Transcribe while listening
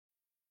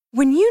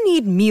When you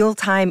need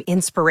mealtime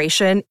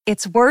inspiration,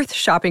 it's worth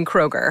shopping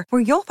Kroger,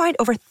 where you'll find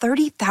over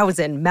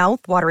 30,000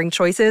 mouth-watering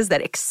choices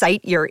that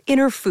excite your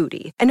inner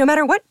foodie. And no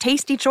matter what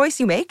tasty choice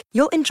you make,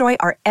 you'll enjoy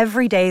our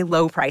everyday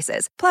low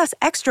prices, plus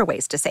extra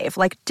ways to save,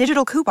 like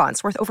digital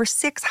coupons worth over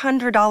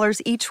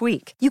 $600 each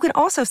week. You can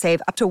also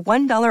save up to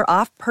 $1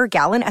 off per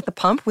gallon at the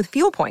pump with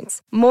fuel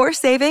points. More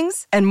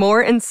savings and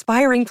more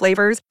inspiring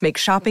flavors make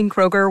shopping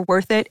Kroger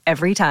worth it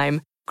every time.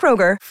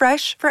 Kroger,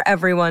 fresh for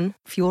everyone.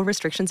 Fuel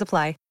restrictions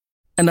apply.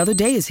 Another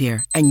day is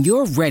here, and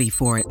you're ready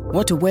for it.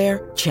 What to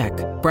wear? Check.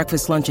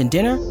 Breakfast, lunch, and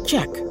dinner?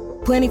 Check.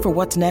 Planning for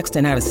what's next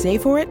and how to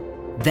save for it?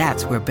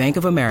 That's where Bank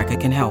of America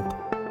can help.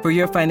 For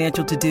your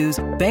financial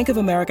to-dos, Bank of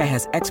America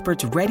has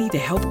experts ready to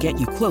help get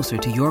you closer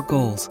to your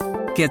goals.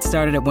 Get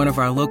started at one of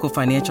our local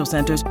financial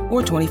centers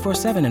or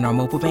 24/7 in our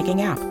mobile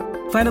banking app.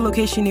 Find a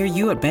location near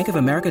you at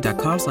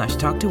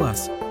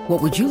bankofamerica.com/talktous.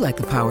 What would you like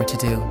the power to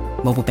do?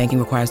 Mobile banking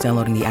requires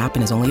downloading the app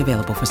and is only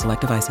available for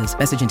select devices.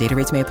 Message and data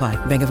rates may apply.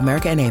 Bank of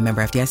America N.A.,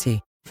 member FDIC.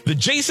 The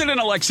Jason and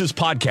Alexis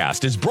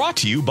podcast is brought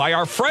to you by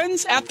our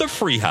friends at the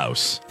Free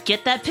House.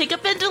 Get that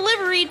pickup and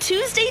delivery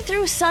Tuesday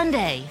through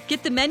Sunday.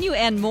 Get the menu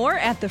and more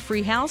at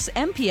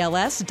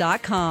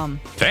thefreehousempls.com.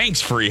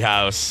 Thanks, Free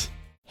House.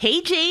 Hey,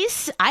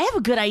 Jace, I have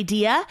a good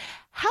idea.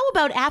 How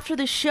about after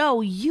the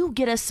show, you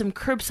get us some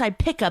curbside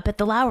pickup at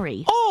the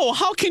Lowry? Oh,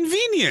 how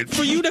convenient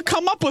for you to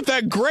come up with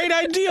that great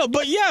idea.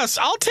 But yes,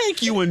 I'll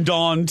take you and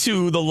Dawn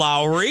to the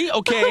Lowry,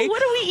 okay?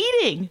 What are we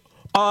eating?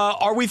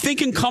 Are we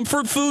thinking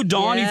comfort food?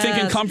 Dawn, Yes. you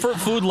thinking comfort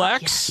food,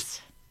 Lex?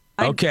 Yes.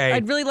 Okay.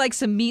 I'd really like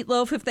some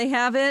meatloaf if they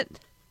have it.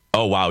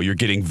 Oh, wow. You're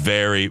getting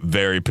very,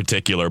 very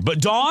particular. But,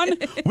 Dawn,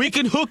 we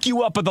can hook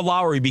you up at the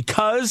Lowry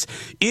because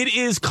it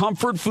is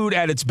comfort food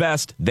at its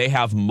best. They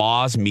have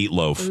Ma's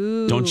Meatloaf.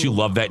 Ooh. Don't you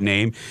love that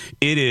name?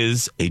 It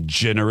is a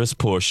generous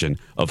portion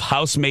of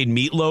house-made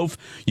meatloaf.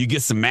 You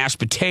get some mashed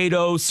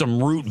potatoes,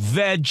 some root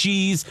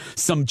veggies,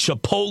 some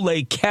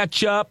Chipotle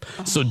ketchup.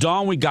 So,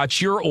 Dawn, we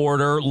got your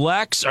order.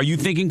 Lex, are you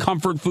thinking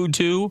comfort food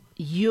too?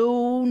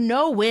 You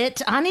know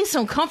it. I need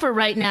some comfort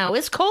right now.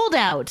 It's cold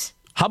out.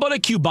 How about a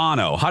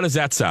Cubano? How does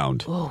that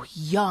sound? Oh,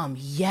 yum.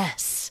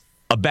 Yes.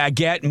 A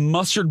baguette,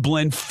 mustard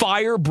blend,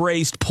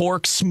 fire-braised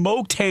pork,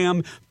 smoked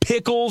ham,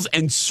 pickles,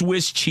 and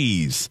Swiss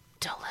cheese.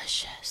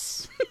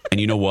 Delicious.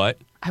 And you know what?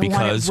 I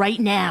want it right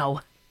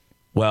now.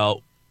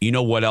 Well, you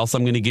know what else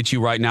I'm going to get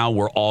you right now?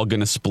 We're all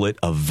going to split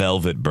a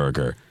Velvet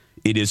Burger.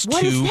 It is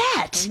What is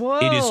that?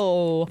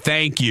 Whoa.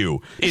 Thank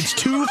you. It's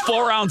 2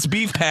 4-ounce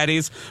beef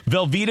patties,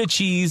 Velveeta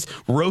cheese,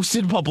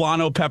 roasted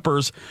poblano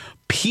peppers,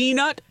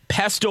 peanut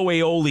pesto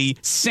aioli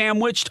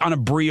sandwiched on a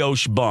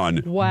brioche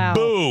bun. Wow.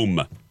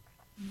 Boom.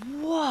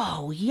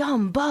 Whoa,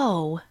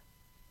 yumbo.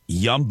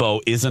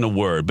 Yumbo isn't a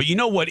word, but you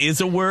know what is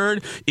a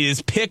word?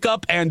 Is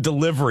pickup and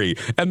delivery.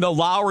 And the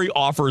Lowry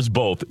offers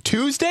both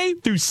Tuesday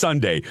through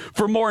Sunday.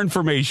 For more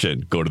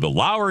information, go to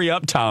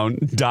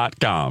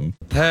thelowryuptown.com.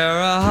 Pair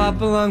of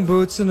hop-along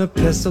boots and a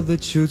pistol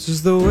that shoots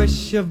is the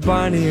wish of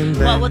Barney and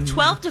Ben. Well, with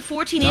 12 to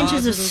 14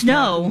 inches of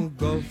snow,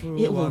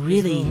 it will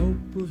really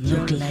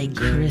look like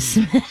Christmas.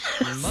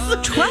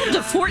 12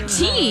 to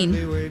 14?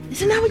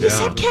 Isn't that what you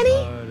said,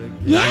 Kenny?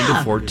 9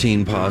 to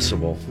 14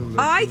 possible.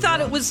 I thought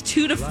it was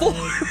 2 to 4.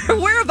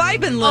 Where have I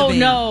been Oh, living?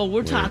 no,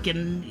 we're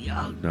talking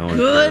a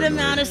good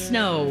amount of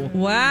snow.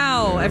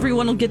 Wow.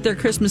 Everyone will get their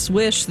Christmas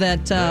wish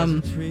that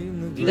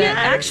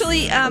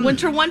actually,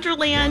 Winter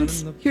Wonderland.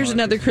 here's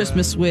another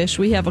Christmas wish.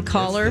 We have a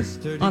caller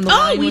on the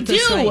line we with do.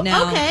 us right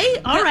now. Okay,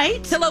 all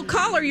right. Hello,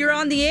 caller. You're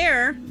on the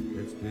air.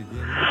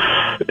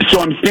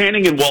 So I'm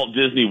standing in Walt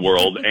Disney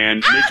World,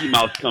 and Mickey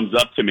Mouse comes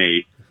up to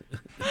me.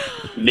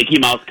 Mickey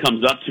Mouse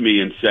comes up to me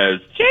and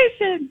says,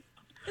 "Jason,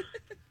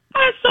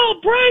 I saw a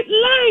bright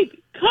light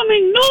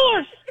coming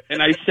north."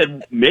 And I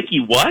said,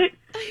 "Mickey, what?"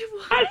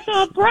 "I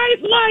saw a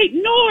bright light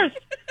north."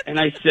 And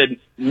I said,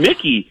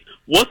 "Mickey,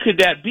 what could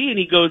that be?" And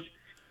he goes,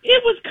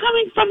 "It was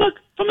coming from a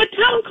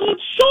town called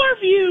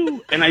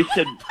Shoreview." And I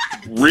said,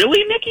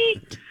 "Really,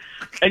 Mickey?"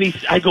 And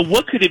I go,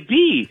 "What could it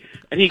be?"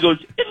 And he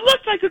goes, "It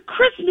looks like a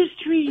Christmas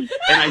tree."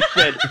 And I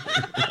said,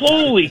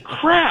 "Holy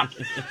crap."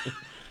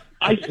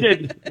 I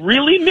said,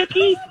 "Really,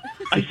 Mickey?"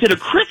 I said, a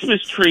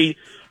Christmas tree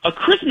in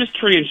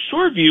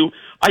Shoreview."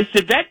 I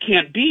said, "That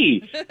can't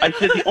be." I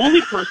said, the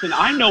only person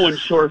I know in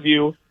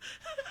Shoreview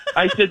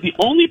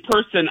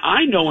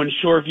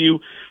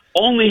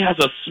only has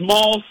a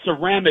small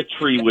ceramic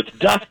tree with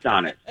dust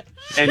on it."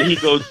 And he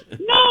goes,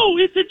 "No,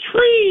 it's a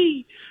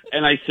tree."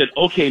 And I said,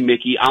 "Okay,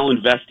 Mickey, I'll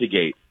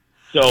investigate."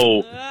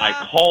 So I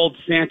called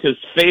Santa's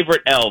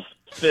favorite elf,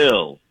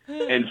 Phil.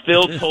 And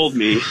Phil told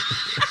me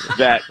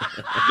that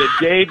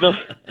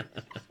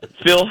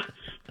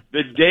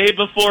the day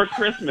before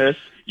Christmas,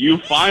 you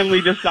finally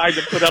decide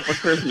to put up a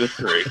Christmas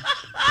tree.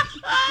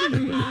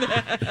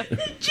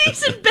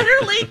 Jason,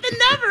 better late than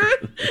never.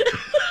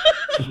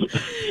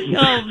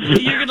 Oh,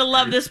 you're going to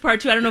love this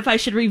part, too. I don't know if I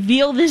should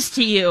reveal this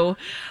to you,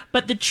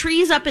 but the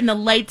tree's up and the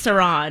lights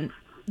are on.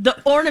 The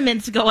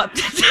ornaments go up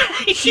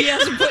today. She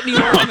hasn't put any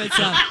ornaments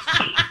on.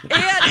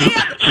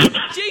 And,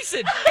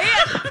 Jason,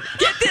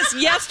 get this.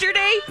 Because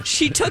yesterday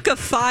she took a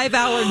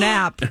 5-hour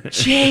nap.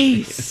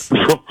 Jace.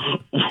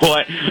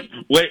 What?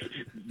 Wait,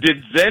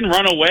 did Zen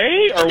run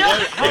away? Or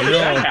what? How did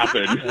that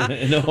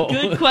happen? No.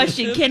 Good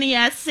question. Kenny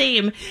asked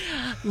same.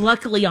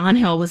 Luckily,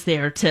 Angel was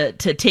there to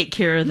take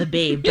care of the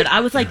babe. But I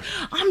was like,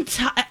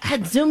 I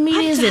had Zoom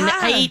meetings and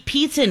I ate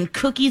pizza and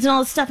cookies and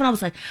all this stuff. And I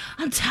was like,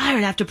 I'm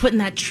tired after putting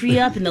that tree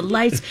up and the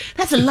lights.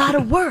 That's a lot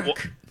of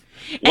work.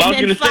 Well,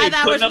 And then 5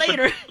 hours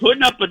later.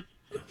 Putting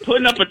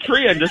up a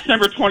tree on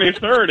December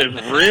 23rd is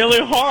really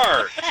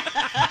hard.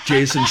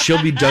 Jason,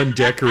 she'll be done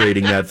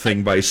decorating that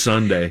thing by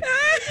Sunday.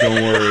 Don't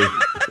worry.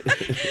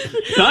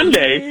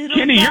 Sunday?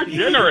 Kenny, you're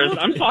generous.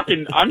 I'm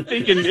thinking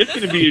it's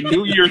going to be a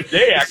New Year's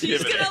Day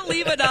activity. She's going to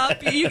leave it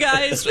up, you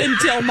guys,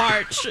 until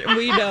March.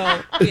 We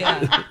know.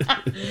 Yeah.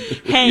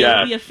 Hey,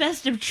 it'll be a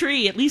festive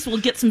tree. At least we'll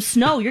get some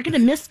snow. You're going to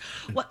miss,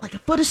 like a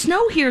foot of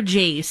snow here,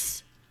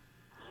 Jace?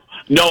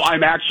 No,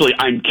 I'm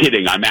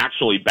kidding. I'm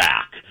actually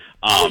back.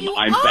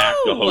 I'm back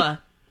to host.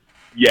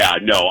 Yeah,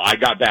 no, I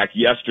got back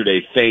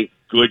yesterday, thank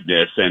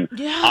goodness. And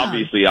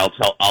obviously I'll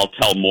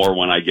tell more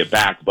when I get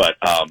back. But,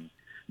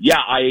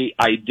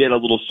 I did a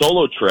little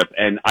solo trip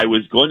and I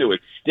was going to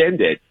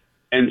extend it.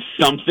 And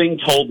something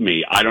told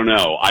me, I don't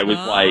know. I was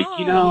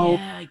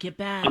get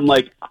back. I'm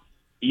like,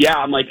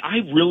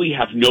 I really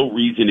have no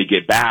reason to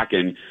get back.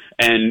 And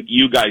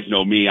you guys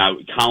know me.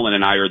 Colin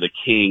and I are the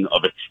king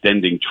of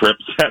extending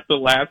trips at the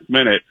last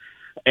minute.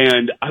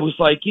 And I was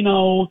like,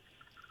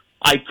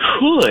 I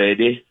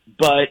could,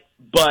 but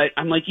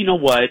I'm like, you know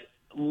what?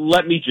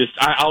 Let me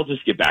I'll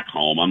just get back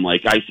home. I'm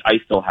like, I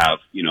still have,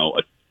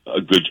 a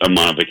good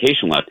amount of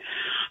vacation left.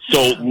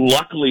 So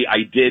luckily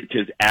I did,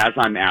 because as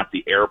I'm at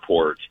the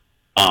airport,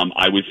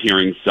 I was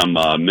hearing some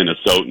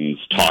Minnesotans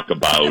talk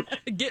about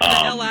getting the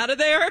hell out of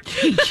there.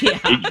 Yeah.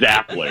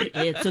 Exactly.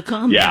 It's a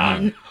common.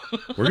 Yeah.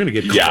 We're going to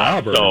get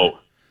clobbered. So.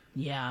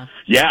 Yeah,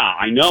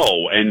 I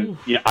know, and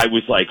I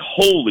was like,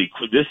 "Holy,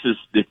 so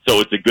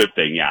it's a good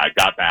thing." Yeah, I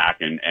got back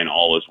and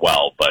all is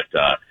well, but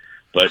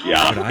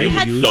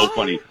it's so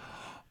funny.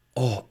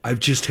 Oh, I've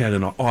just had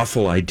an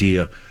awful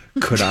idea.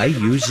 Could I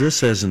use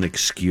this as an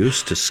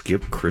excuse to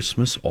skip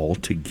Christmas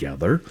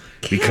altogether?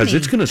 Because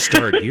it's going to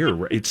start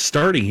here. It's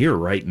starting here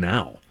right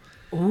now.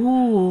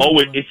 Ooh. Oh,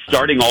 it's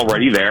starting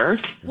already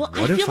there? Well,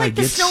 What I if feel like I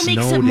the get snow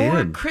makes it more snowed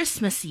in?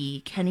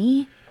 Christmassy,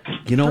 Kenny.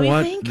 You know Don't you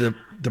what? think?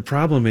 The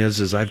problem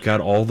is I've got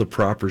all the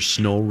proper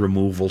snow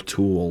removal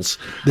tools.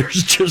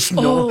 There's just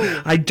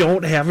I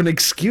don't have an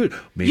excuse.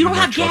 Maybe You don't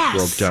my have truck gas.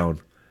 broke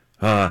down.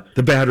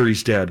 The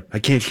battery's dead. I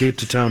can't get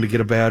to town to get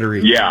a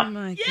battery. Yeah. Oh,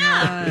 my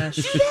Yeah, gosh.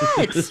 do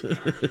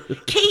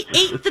that. Kate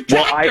ate the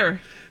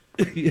tractor.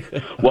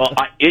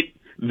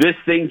 This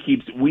thing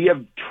we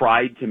have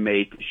tried to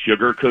make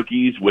sugar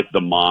cookies with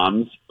the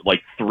moms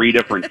like 3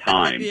 different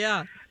times.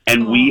 Yeah.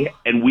 And we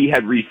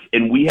had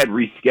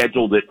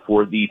rescheduled it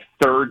for the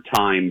 3rd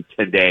time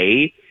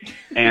today,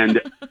 and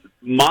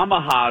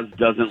Mama Haas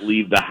doesn't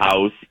leave the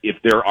house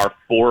if there are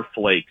 4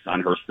 flakes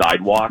on her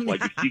sidewalk.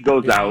 Like if she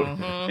goes out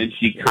and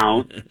she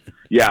counts,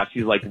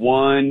 she's like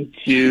 1,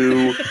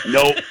 2,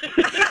 nope.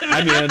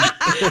 I'm in.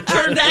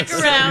 Turn back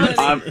around.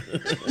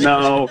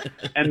 No,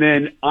 and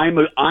then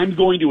I'm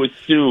going to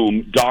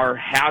assume Dar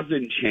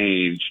hasn't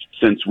changed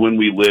since when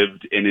we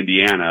lived in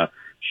Indiana.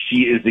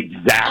 She is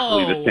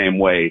exactly the same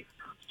way.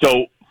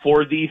 So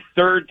for the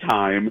 3rd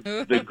time,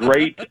 the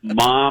great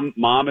mom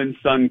and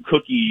son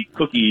cookie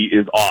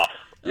is off.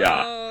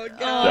 Yeah. Oh,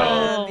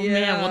 God. Oh,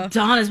 man. Well,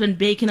 Donna's been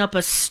baking up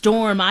a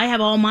storm. I have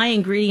all my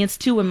ingredients,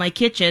 too, in my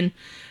kitchen.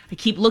 I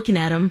keep looking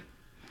at them.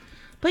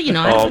 But,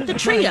 I put the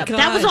tree up. God.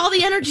 That was all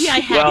the energy I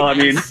had. Well, I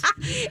mean, that's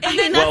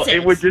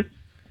it.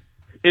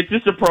 It's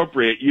just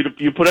appropriate.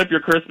 You put up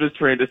your Christmas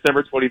tree on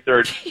December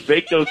 23rd.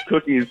 Bake those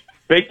cookies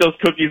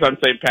on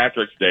St.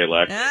 Patrick's Day,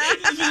 Lex.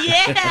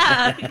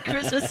 Yeah,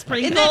 Christmas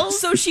sprinkles. And then,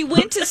 so she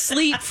went to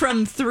sleep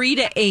from 3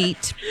 to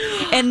 8,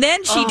 and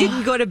then she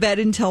didn't go to bed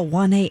until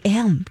 1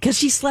 a.m. because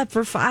she slept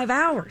for 5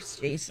 hours,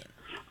 Jason.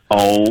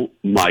 Oh,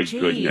 my Jeez,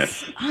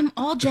 goodness. I'm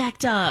all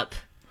jacked up.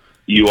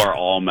 You are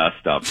all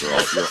messed up,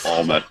 girl. You're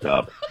all messed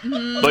up.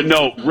 But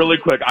no, really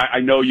quick,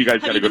 I know you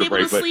guys got to go to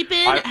break. Have you been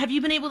able to sleep in? Have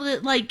you been able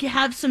to,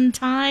 have some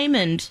time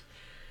and...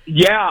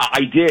 Yeah,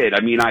 I did. I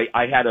mean,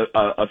 I had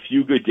a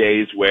few good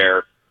days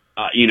where,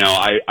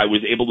 I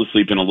was able to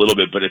sleep in a little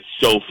bit, but it's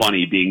so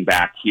funny being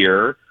back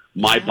here.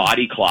 My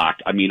body clock,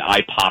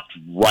 I popped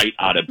right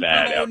out of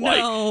bed at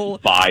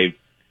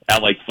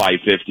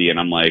 5:50, and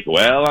I'm like,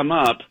 well, I'm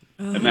up.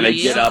 And then I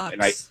get up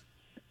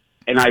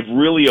and I've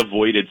really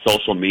avoided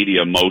social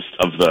media most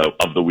of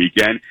the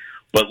weekend.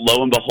 But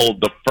lo and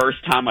behold, the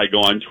first time I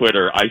go on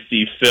Twitter, I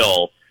see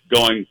Phil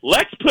going,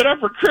 "Let's put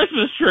up her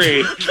Christmas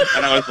tree,"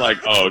 and I was like,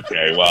 oh,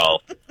 "Okay,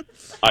 well,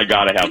 I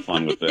gotta have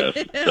fun with this."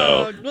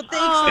 So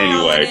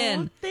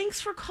anyway, thanks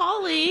for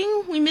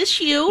calling. We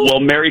miss you. Well,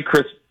 Merry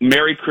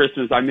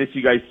Christmas. I miss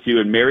you guys too,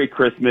 and Merry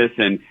Christmas.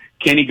 And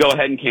Kenny, go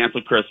ahead and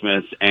cancel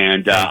Christmas,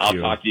 and I'll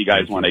talk to you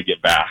guys when I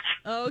get back.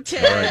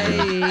 Okay.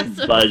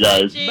 Bye,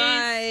 guys.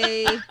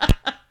 Bye.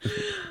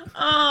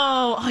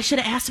 Oh, I should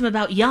have asked him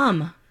about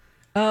Yum.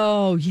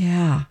 Oh,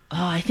 yeah.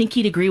 Oh, I think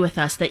he'd agree with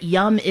us that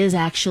yum is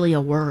actually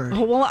a word.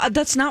 Oh, well,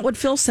 that's not what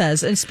Phil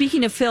says. And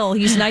speaking of Phil,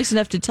 he's nice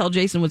enough to tell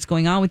Jason what's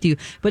going on with you,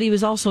 but he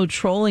was also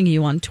trolling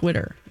you on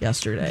Twitter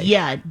yesterday.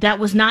 Yeah, that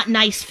was not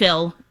nice,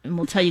 Phil. And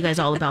we'll tell you guys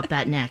all about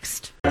that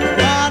next.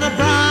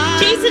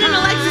 Jason and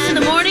Alexis in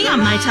the morning on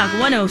My Talk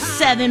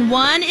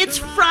 107.1. It's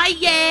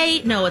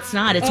Friday. No, it's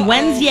not. It's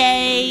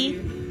Wednesday.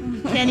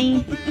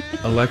 Kenny.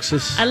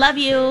 Alexis, I love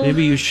you.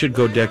 maybe you should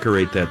go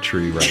decorate that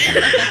tree right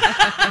now.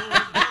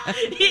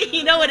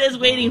 You know what is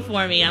waiting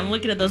for me. I'm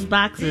looking at those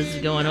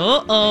boxes going,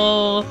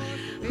 uh-oh.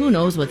 Who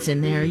knows what's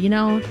in there, you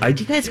know?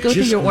 Do you guys go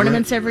through your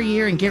ornaments every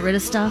year and get rid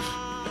of stuff?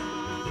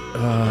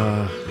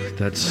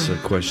 That's a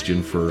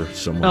question for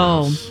someone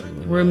Oh, else.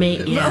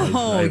 roommate, yeah. I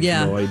have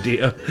no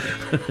idea.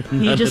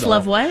 You just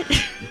love what?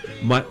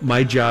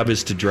 My job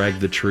is to drag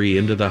the tree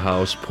into the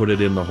house, put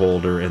it in the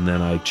holder, and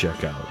then I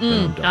check out. And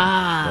I'm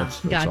done.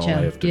 That's all gotcha.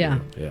 I have to Yeah.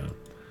 do. Yeah.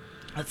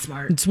 That's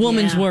smart. It's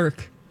woman's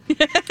work.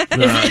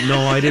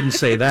 No, I didn't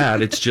say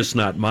that. It's just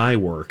not my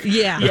work.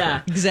 Yeah,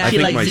 I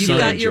exactly. think my You son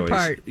got enjoys. your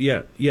part.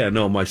 Yeah.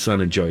 No, my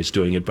son enjoys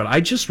doing it. But I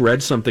just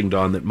read something,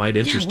 Dawn, that might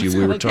interest you.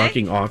 We were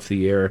talking off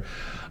the air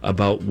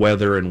about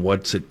weather and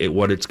what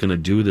it's going to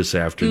do this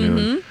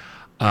afternoon.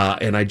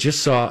 And I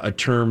just saw a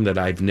term that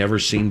I've never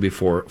seen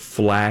before: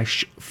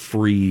 flash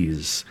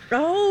freeze.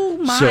 Oh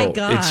my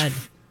God!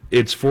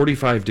 It's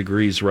 45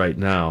 degrees right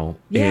now,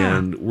 Yeah.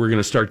 and we're going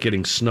to start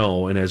getting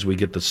snow. And as we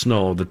get the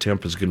snow, the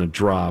temp is going to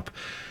drop.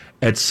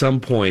 At some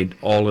point,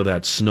 all of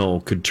that snow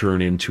could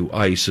turn into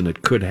ice, and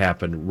it could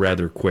happen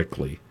rather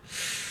quickly.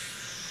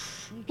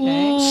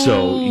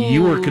 So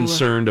you were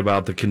concerned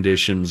about the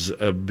conditions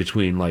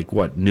between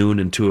noon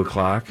and 2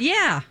 o'clock?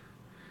 Yeah.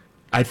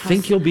 I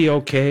think you'll be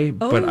okay,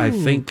 but I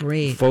think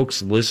great.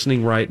 folks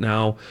listening right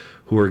now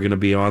who are going to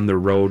be on the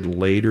road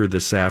later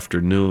this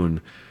afternoon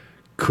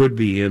could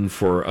be in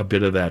for a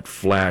bit of that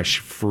flash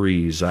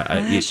freeze.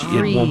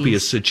 It won't be a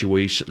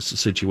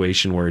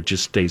situation where it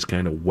just stays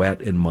kind of wet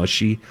and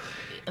mushy,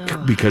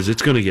 because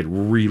it's going to get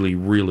really,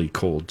 really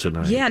cold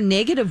tonight. Yeah,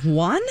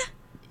 -1?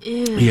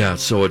 Yeah,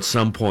 so at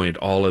some point,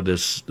 all of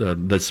this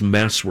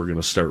mess we're going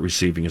to start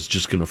receiving is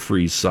just going to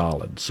freeze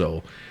solid.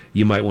 So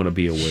you might want to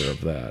be aware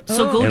of that.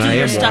 So go And do I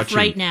your am stuff watching-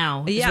 right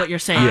now, is what you're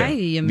saying.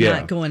 I am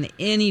not going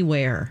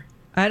anywhere.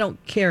 I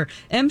don't care.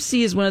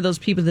 MC is one of those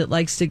people that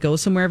likes to go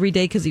somewhere every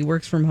day because he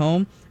works from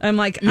home. I'm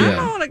like, I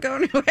don't want to go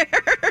anywhere.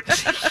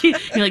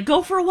 You're like,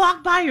 go for a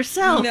walk by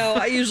yourself. No,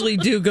 I usually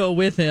do go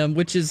with him,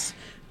 which is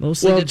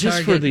mostly to just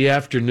Target. for the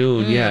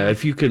afternoon, yeah.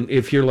 If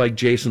you're like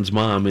Jason's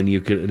mom and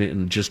you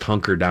can just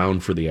hunker down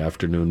for the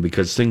afternoon,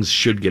 because things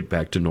should get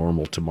back to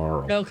normal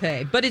tomorrow.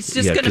 Okay, but it's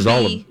just Yeah, going 'cause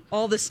to be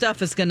all the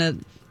stuff is going to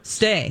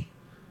stay.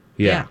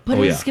 Yeah, But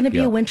it's going to be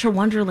a winter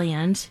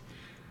wonderland.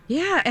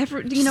 Yeah,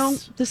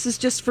 this is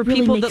just for Really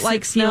people makes that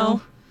like it snow.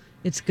 feel-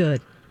 It's good.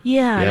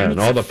 Yeah. Yeah, it and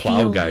makes all it the plow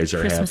feel guys are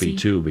Christmassy. happy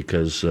too,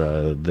 because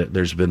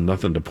there's been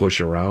nothing to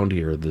push around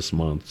here this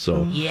month,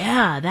 so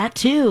Yeah, that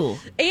too.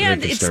 they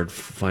And can it's start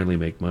finally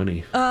make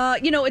money.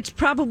 it's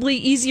probably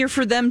easier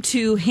for them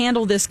to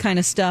handle this kind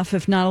of stuff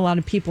if not a lot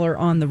of people are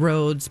on the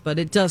roads, but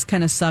it does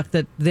kind of suck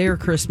that their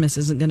Christmas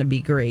isn't going to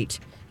be great,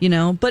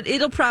 but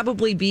it'll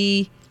probably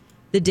be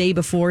the day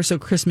before, so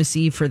Christmas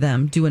Eve for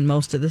them, doing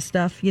most of the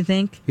stuff, you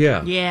think?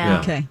 Yeah. Yeah.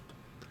 Okay.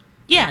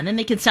 Yeah, and then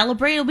they can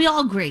celebrate. It'll be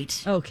all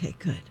great. Okay,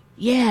 good.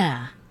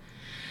 Yeah.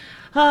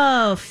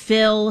 Oh,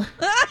 Phil.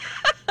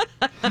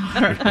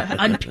 Our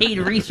unpaid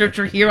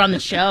researcher here on the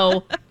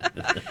show.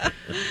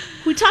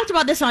 We talked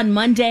about this on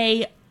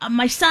Monday.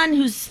 My son,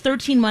 who's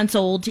 13 months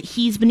old,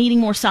 he's been eating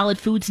more solid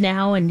foods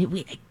now, and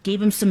we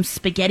gave him some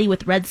spaghetti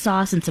with red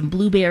sauce and some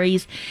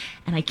blueberries.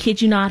 And I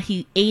kid you not,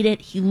 he ate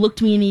it. He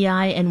looked me in the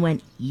eye and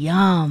went,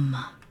 "Yum."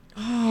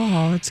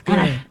 Oh, that's good.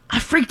 And I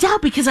freaked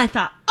out because I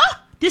thought, oh,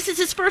 this is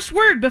his first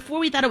word. Before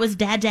we thought it was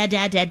dad, dad,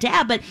 dad, dad,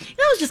 dad. But, it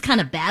was just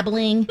kind of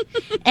babbling.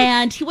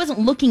 And he wasn't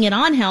looking at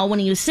Angel when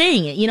he was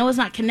saying it. It's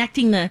not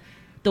connecting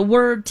the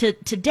word to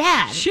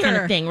dad kind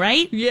of thing,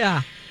 right?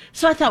 Yeah.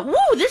 So I thought,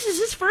 whoa, this is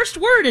his first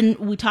word. And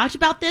we talked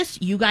about this.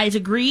 You guys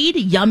agreed.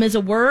 Yum is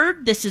a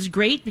word. This is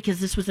great because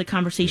this was a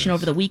conversation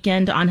over the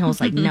weekend. Angel's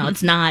like, no,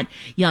 it's not.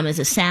 Yum is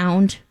a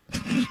sound.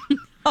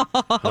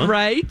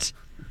 Right.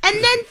 And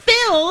then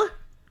Phil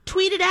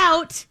tweeted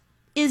out,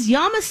 is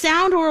yum a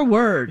sound or a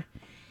word?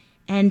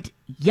 And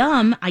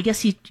yum, I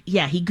guess he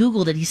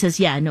Googled it. He says,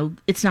 yeah, no,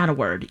 it's not a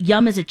word.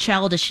 Yum is a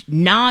childish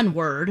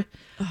non-word,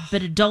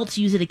 but adults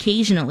use it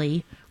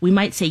occasionally. We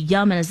might say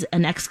yum as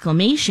an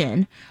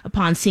exclamation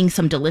upon seeing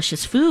some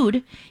delicious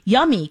food.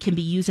 Yummy can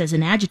be used as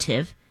an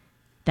adjective.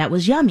 That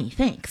was yummy,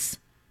 thanks.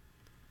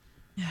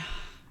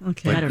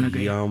 Okay. I don't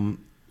agree.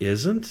 Yum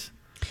isn't?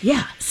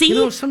 Yeah,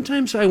 see?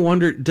 Sometimes I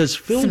wonder, does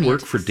Phil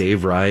work for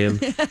Dave Ryan?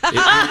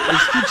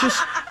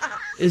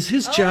 Is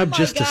his job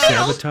just to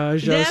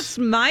sabotage us?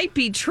 That might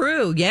be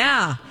true.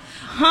 Yeah.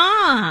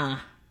 Huh.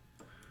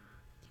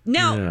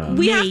 Now,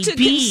 we have to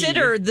Maybe.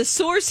 consider the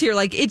source here.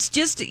 Like, he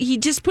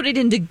just put it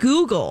into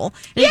Google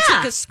and he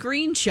took a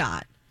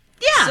screenshot.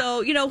 Yeah.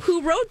 So,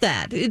 who wrote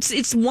that?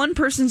 It's one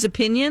person's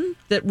opinion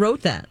that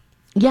wrote that.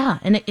 Yeah,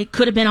 and it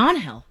could have been on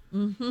Hell.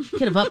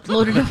 Could have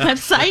uploaded a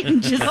website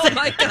and just. Oh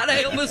my God!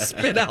 I almost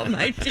spit out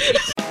my tea.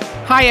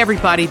 Hi,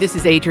 everybody. This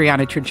is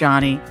Adriana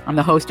Trajani. I'm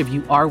the host of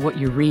You Are What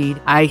You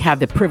Read. I have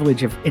the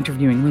privilege of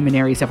interviewing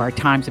luminaries of our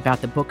times about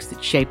the books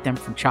that shaped them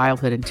from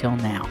childhood until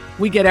now.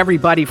 We get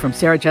everybody from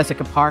Sarah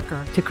Jessica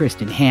Parker to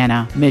Kristen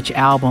Hanna, Mitch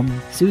Albom,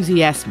 Susie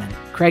Essman,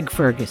 Craig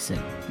Ferguson,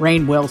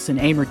 Rainn Wilson,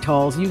 Amor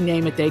Tolls, you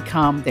name it, they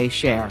come, they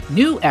share.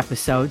 New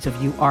episodes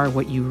of You Are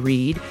What You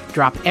Read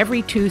drop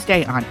every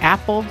Tuesday on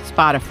Apple,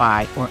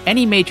 Spotify, or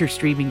any major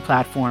streaming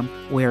platform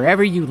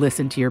wherever you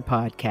listen to your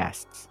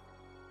podcasts.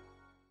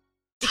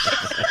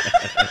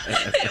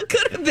 It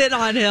could have been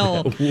on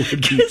Hill. Would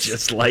be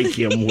just like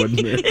him, wouldn't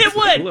it? It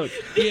would. Look,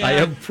 Yeah. I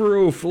have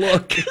proof.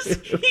 Look.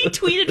 He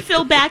tweeted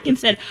Phil back and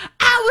said,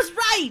 I was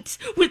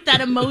right, with that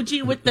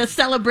emoji with the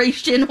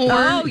celebration horn,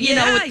 Oh, you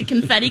know, yeah. with the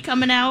confetti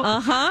coming out.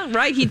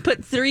 Right. He'd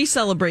put 3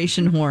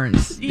 celebration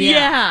horns.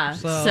 Yeah.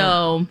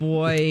 So,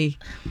 boy,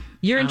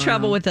 you're in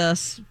trouble with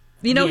us.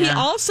 You know, he Yeah.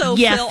 also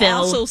Yeah, Phil Phil.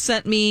 also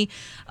sent me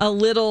a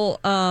little.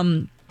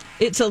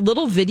 It's a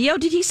little video.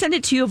 Did he send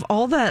it to you of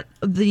all the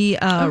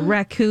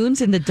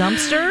raccoons in the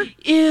dumpster?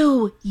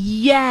 ew,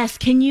 yes.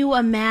 Can you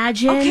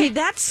imagine? Okay,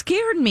 that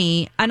scared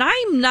me, and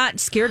I'm not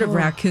scared of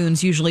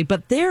raccoons usually,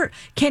 but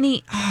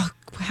Kenny. Oh,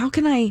 how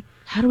can I?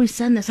 How do we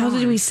send this How on?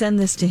 did we send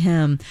this to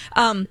him?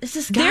 Is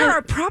this guy? There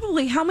are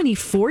probably how many?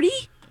 40?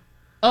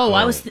 Oh,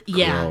 I was,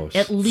 gross.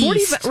 at 40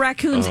 least.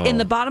 raccoons in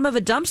the bottom of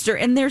a dumpster,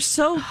 and they're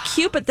so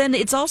cute, but then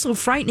it's also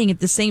frightening at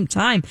the same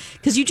time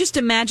because you just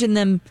imagine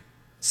them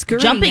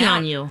scurrying Jumping out.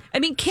 on you. I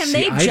mean, can See,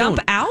 they I jump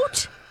don't-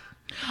 out?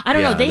 I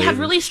don't Yeah, know. They have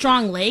they- really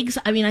strong legs.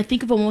 I mean, I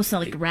think of them almost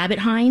like rabbit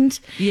hind.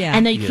 Yeah.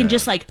 And then you can Yeah.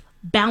 just like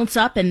bounce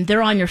up and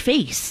they're on your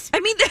face. I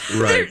mean,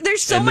 Right.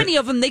 there's so And many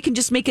of them. They can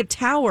just make a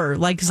tower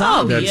like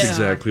zombies. That's yeah.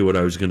 exactly what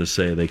I was going to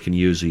say. They can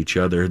use each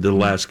other. The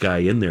last guy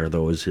in there,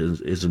 though, is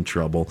in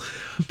trouble.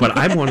 But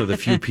I'm one of the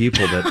few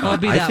people that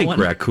be I that think one.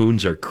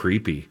 raccoons are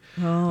creepy.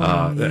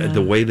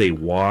 The way they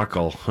walk,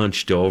 all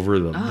hunched over,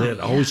 it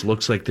always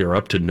looks like they're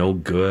up to no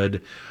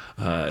good.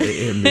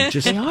 And they're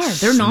just They are.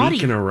 They're naughty.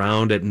 sneaking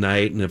around at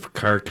night, and if a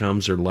car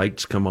comes or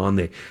lights come on,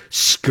 they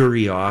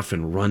scurry off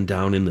and run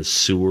down in the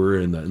sewer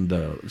and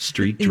the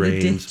street In the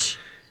drains. ditch.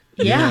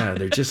 Yeah.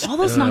 They're just All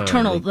those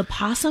nocturnal, they- the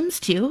possums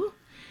too.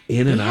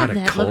 in and They out have of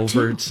that look, too.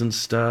 culverts and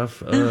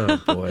stuff. Oh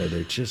boy,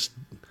 they're just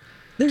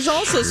There's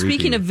also, Creepy.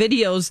 speaking of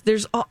videos,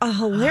 there's a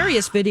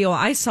hilarious video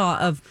I saw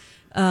of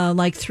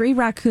like 3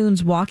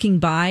 raccoons walking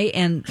by,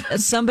 and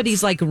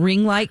somebody's like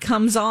ring light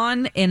comes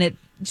on and it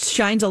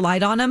shines a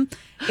light on him,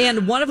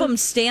 and one of them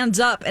stands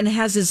up and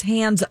has his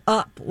hands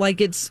up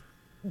like it's,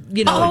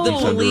 you know, the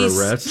He's under police.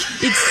 arrest.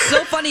 It's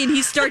so funny, and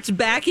he starts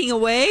backing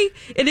away,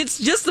 and it's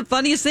just the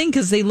funniest thing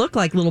because they look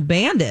like little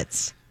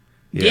bandits.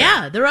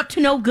 Yeah. They're up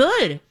to no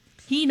good.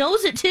 He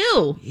knows it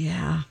too.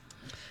 Yeah.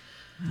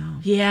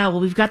 Yeah, well,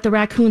 we've got the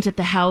raccoons at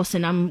the house,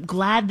 and I'm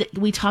glad that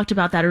we talked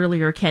about that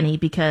earlier, Kenny,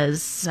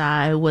 because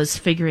I was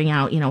figuring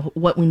out, you know,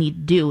 what we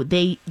need to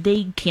do.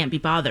 They can't be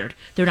bothered.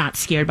 They're not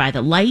scared by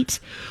the light.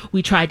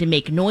 We tried to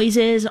make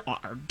noises.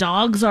 Our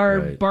dogs are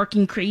Right.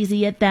 barking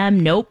crazy at them.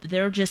 Nope,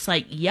 they're just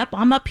like, yep,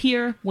 I'm up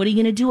here. What are you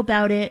going to do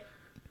about it?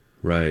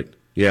 right.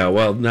 Yeah,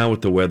 well, now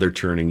with the weather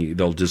turning,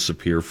 they'll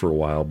disappear for a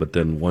while, but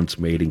then once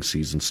mating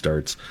season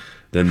starts,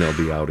 then they'll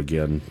be out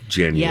again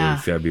January, Yeah.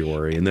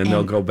 February, and then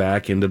they'll go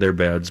back into their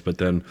beds. But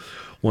then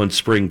once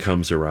spring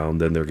comes around,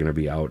 then they're going to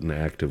be out and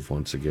active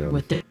once again.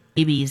 With the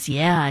babies,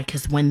 yeah,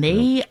 because when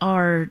they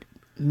are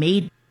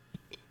made,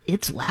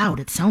 it's loud.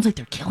 It sounds like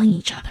they're killing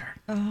each other.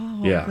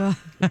 yeah,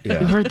 You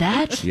yeah, heard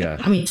that? yeah.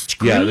 I mean, Yeah,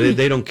 screaming.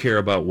 they don't care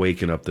about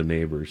waking up the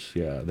neighbors.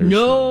 Yeah, there's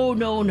No.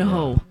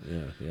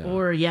 yeah.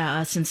 Or,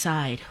 us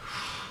inside.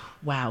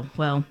 Wow.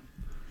 Well,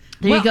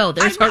 there you go.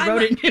 There's our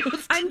rodent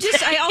news.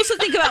 I also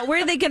think about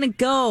where are they going to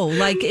go?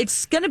 Like,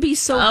 it's going to be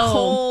so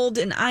cold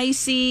and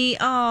icy.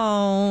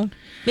 Oh,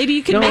 maybe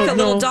you can No, make a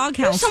little no.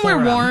 doghouse Somewhere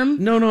for 'em.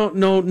 warm.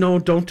 No!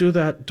 Don't do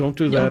that! Don't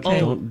do that!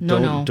 Oh,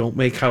 no. Don't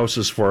make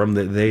houses for them.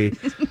 They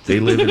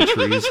live in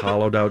trees,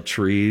 hollowed out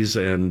trees,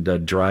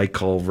 and dry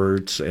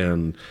culverts,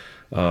 and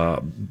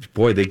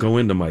boy, they go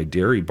into my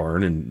dairy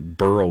barn and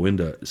burrow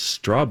into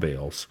straw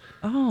bales.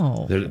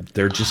 Oh,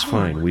 They're just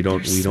fine. We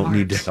don't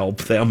need to help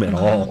them at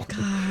all.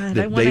 God,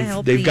 I wanna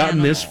help they've the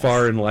gotten this animals.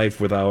 far in life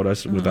without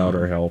us, without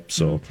our help.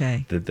 So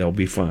Okay. that they'll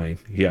be fine.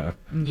 Yeah.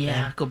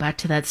 Yeah, go back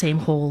to that same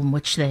hole in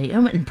which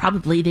and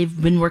probably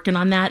they've been working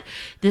on that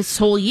this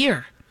whole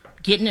year,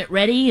 getting it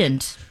ready,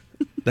 and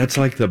That's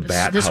like the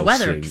bat this house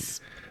weather.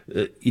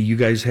 thing. You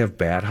guys have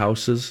bat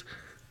houses?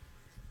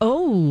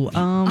 oh,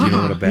 Do you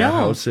know what a bat no.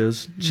 house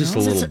is? It's just a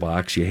little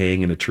box you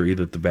hang in a tree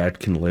that the bat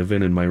can live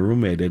in. And my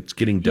roommate, it's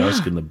getting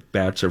dusk and the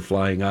bats are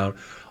flying out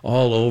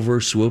all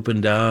over, swooping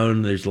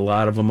down. There's a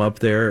lot of them up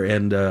there.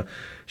 And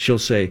she'll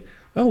say,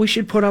 oh, we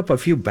should put up a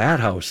few bat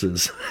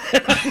houses.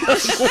 Wait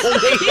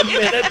a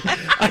minute.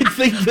 I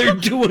think they're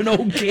doing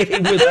okay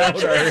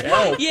without our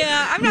help.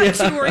 Yeah, I'm not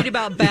too worried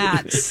about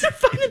bats.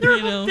 Finding their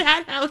own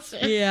bat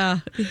houses. Yeah.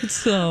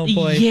 Oh,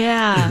 boy.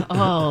 Yeah.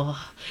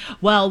 Oh.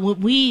 Well,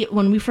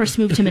 when we first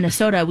moved to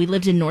Minnesota, we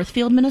lived in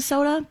Northfield,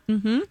 Minnesota.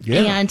 Mm-hmm.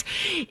 Yeah. And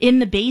in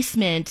the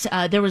basement,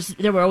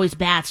 there were always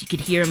bats. You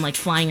could hear them like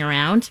flying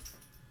around.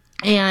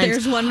 And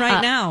there's one right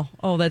now.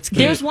 Oh, that's Kate.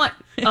 There's one.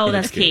 Oh,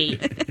 that's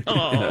Kate.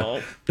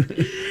 Oh.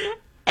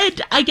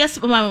 And I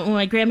guess when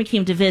my grandma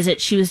came to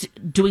visit, she was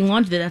doing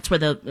laundry. That's where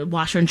the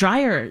washer and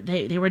dryer,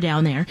 they were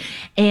down there.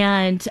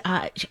 And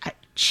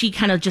she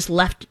kind of just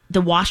left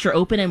the washer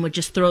open and would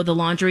just throw the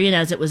laundry in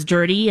as it was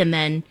dirty. And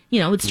then,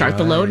 would start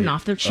the load and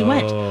off she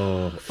went.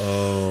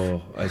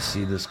 Oh, I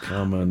see this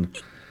coming.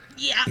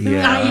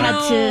 Yeah. I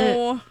had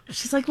to.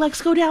 She's like,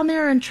 let's go down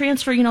there and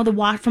transfer,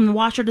 from the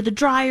washer to the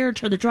dryer,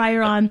 turn the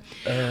dryer on.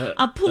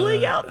 I'm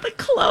pulling out the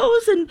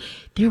clothes, and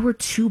there were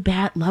 2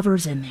 bat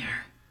lovers in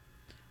there.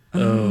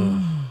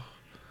 Oh,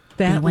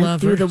 they went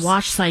lovers through the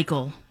wash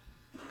cycle.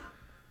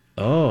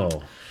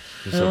 Oh,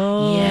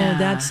 yeah,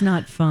 that's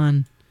not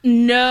fun.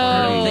 No,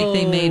 I don't think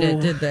they made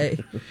it, did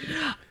they?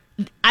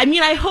 I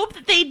mean, I hope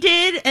that they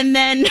did, and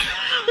then.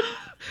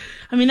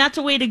 I mean, that's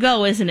a way to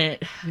go, isn't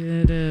it?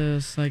 It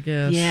is, I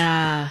guess.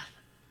 Yeah.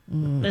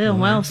 Oh,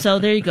 well, so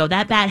there you go.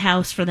 That bat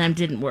house for them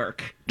didn't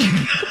work.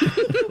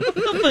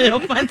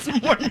 They'll find some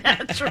more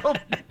natural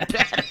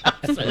bat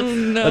houses. Oh,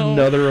 no.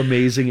 Another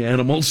amazing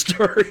animal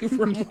story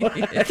from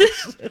that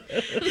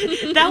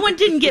one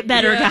didn't get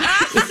better, guys.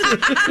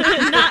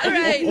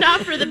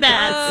 Not for the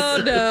bats.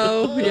 Oh,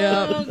 no.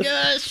 Yeah. Oh,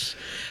 gosh.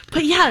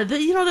 But yeah,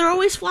 they're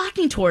always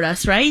flocking toward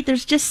us, right?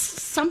 There's just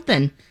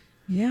something.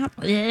 Yeah.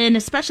 And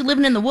especially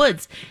living in the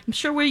woods. I'm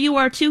sure where you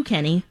are too,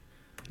 Kenny.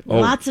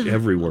 Lots of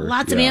everywhere.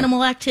 Lots of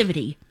animal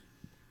activity.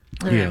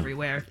 They're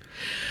everywhere.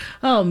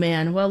 Oh,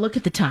 man. Well, look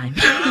at the time.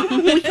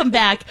 When we come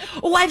back.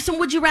 Oh, I have some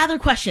Would You Rather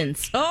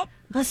questions. Oh,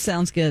 that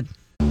sounds good.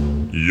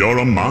 You're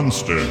a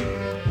monster,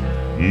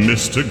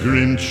 Mr.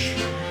 Grinch.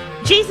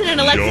 Jason and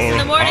Alexis in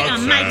the morning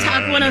on My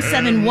Talk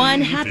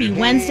 107.1. Happy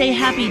Wednesday.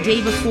 Happy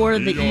day before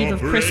the eve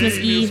of Christmas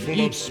Eve.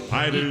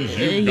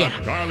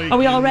 Yeah. Are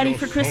we all ready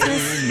for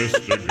Christmas?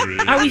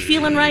 Are we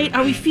feeling right?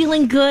 Are we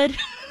feeling good?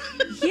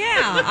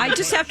 Yeah, I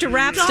just have to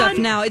wrap stuff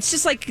now. It's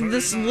just like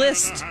this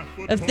list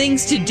of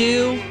things to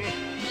do.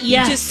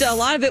 Yes. Just a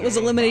lot of it was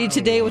eliminated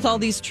today with all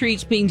these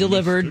treats being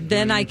delivered.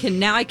 Then I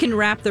can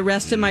wrap the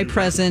rest of my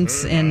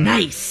presents and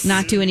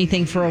not do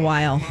anything for a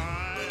while.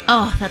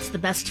 Oh, that's the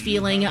best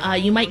feeling.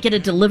 You might get a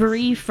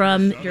delivery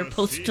from your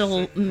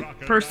postal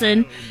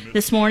person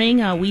this morning.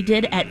 We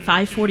did at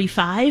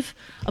 5:45.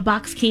 A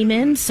box came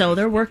in, so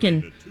they're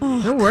working.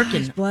 They're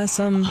working. Gosh, bless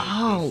them.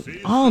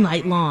 All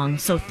night long.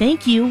 So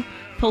thank you,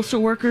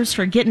 postal workers,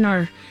 for getting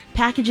our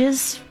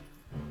packages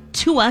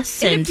to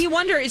us. And if you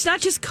wonder, it's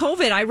not just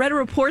COVID. I read a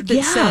report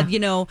that said,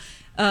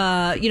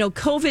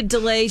 COVID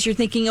delays. You're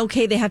thinking,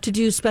 okay, they have to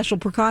do special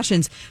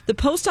precautions. The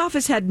post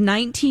office had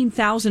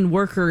 19,000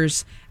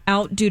 workers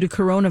out due to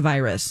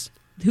coronavirus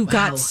who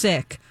got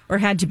sick or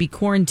had to be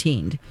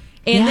quarantined.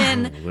 And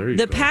then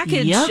the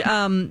package,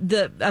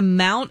 the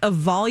amount of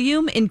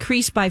volume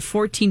increased by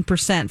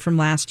 14% from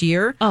last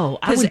year. Oh,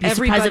 I wouldn't be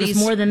surprised if it was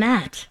more than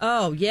that.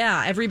 Oh,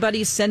 yeah.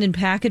 Everybody's sending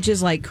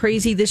packages like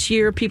crazy this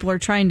year. People are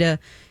trying to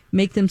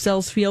make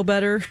themselves feel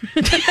better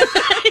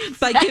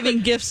by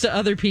giving gifts to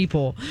other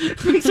people.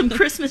 Bring some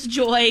Christmas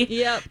joy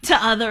to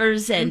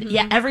others. And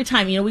every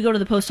time, we go to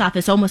the post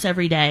office almost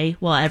every day.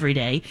 Well, every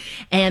day.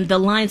 And the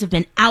lines have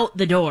been out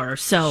the door.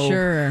 So,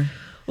 sure.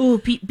 Oh,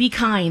 be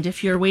kind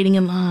if you're waiting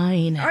in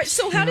line. All right,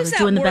 so how does that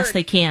doing work? The best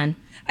they can.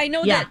 I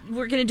know that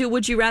we're going to do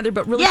Would You Rather,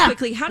 but really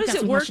quickly, how does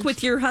it work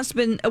with your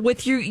husband,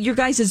 with your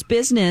guys'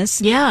 business?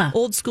 Yeah.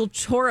 Old School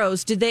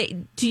Toros. Do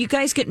you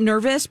guys get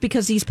nervous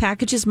because these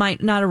packages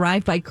might not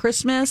arrive by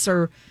Christmas,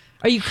 or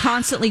are you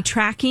constantly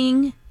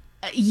tracking?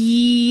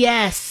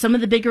 Yes, some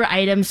of the bigger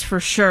items for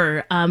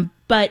sure.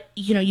 But,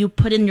 you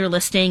put in your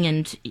listing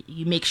and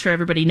you make sure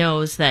everybody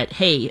knows that,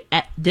 hey,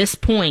 at this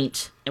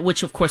point,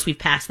 which of course we've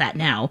passed that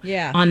now,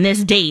 on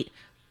this date,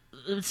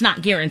 it's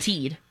not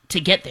guaranteed to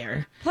get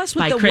there. Plus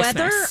with by the Christmas.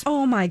 weather,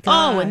 oh my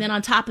God. Oh, and then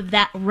on top of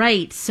that,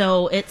 right.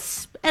 So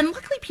and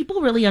luckily people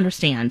really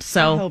understand.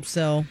 So I hope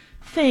so.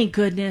 Thank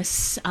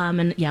goodness.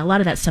 And a lot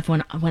of that stuff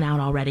went out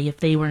already if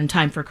they were in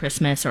time for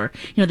Christmas, or,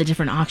 the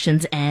different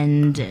auctions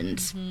end and,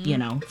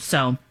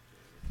 so.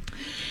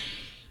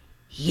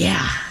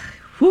 Yeah.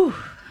 Whew.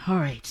 All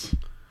right.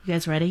 You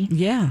guys ready?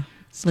 Yeah.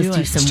 Let's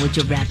do some Would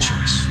You Rather.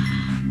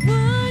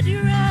 Would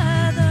you rather?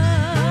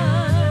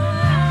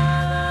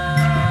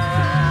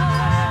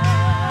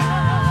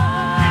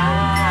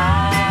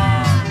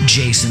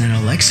 Jason and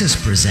Alexis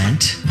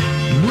present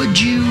Would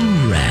You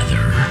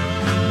Rather?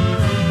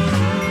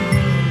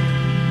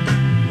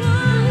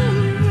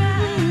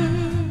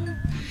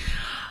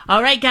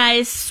 All right,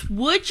 guys.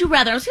 Would you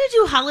rather? I was going to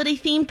do holiday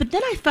theme, but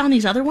then I found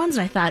these other ones,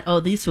 and I thought, oh,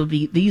 these will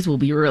be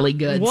really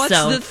good. What's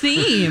so, the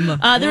theme?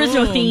 There is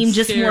no theme, I'm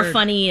just more scared.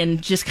 funny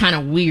and just kind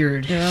of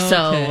weird. Okay.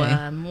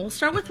 So we'll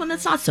start with one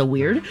that's not so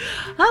weird.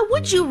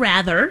 Would you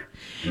rather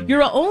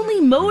your only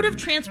mode of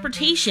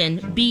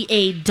transportation be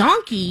a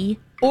donkey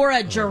or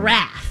a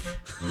giraffe?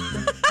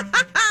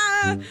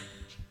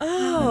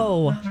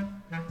 Oh,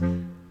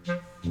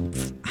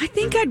 I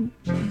think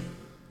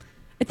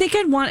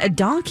I'd want a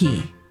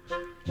donkey.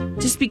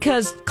 Just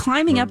because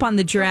climbing up on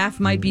the giraffe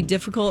might be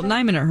difficult, and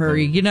I'm in a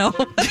hurry, you know.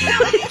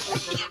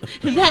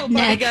 That I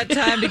neck. got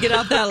time to get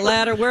off that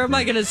ladder. Where am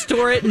I going to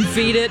store it and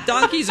feed it?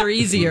 Donkeys are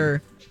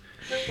easier.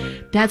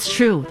 That's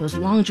true. Those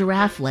long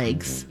giraffe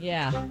legs.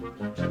 Yeah.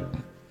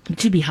 It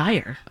should be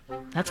higher.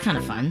 That's kind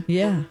of fun.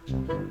 Yeah.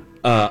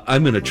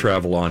 I'm going to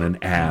travel on an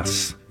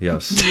ass.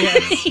 Yes.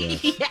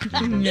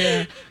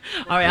 Yeah.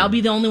 All right, I'll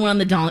be the only one on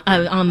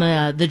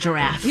the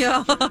giraffe.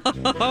 Yeah.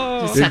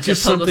 Just There's have to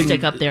just pogo something-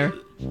 stick up there.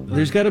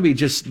 There's got to be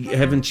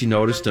haven't you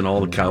noticed in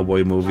all the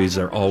cowboy movies,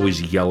 they're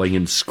always yelling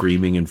and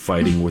screaming and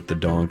fighting with the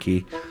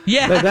donkey?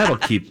 Yeah.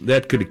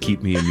 That could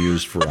keep me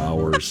amused for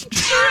hours.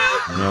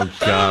 Oh,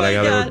 God, I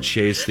got to go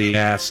chase the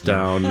ass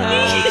down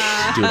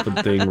now.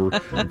 Stupid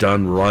thing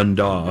done runned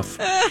off.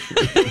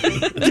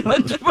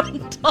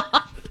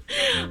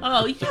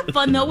 Oh, you have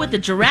fun, though, with the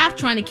giraffe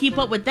trying to keep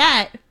up with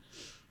that.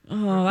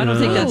 Oh, I don't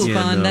think that's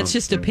Yeah, fun. no. That's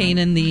just a pain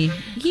in the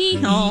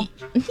hee-haw.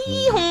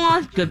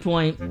 Hee-haw. Good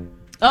point.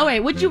 All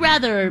right, would you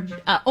rather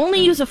only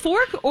use a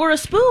fork or a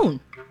spoon?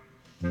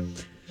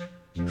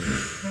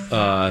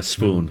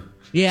 Spoon.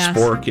 Yeah.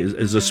 Spork.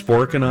 Is a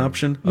spork an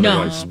option? No.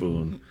 Otherwise,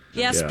 spoon.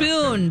 Yeah,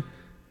 spoon.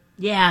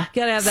 Yeah.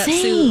 Gotta have that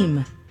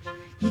Same.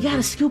 You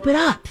gotta scoop it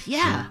up.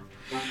 Yeah.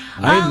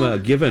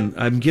 I'm given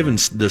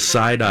the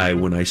side eye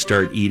when I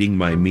start eating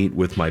my meat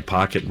with my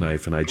pocket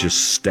knife, and I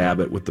just stab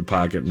it with the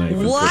pocket knife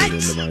and put it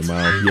into my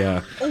mouth.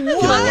 Yeah,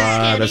 get a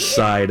lot of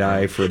side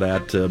eye for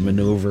that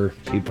maneuver.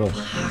 People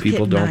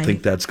don't knife.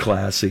 think that's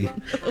classy.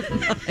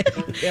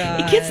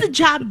 It gets the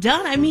job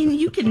done. I mean,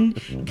 you can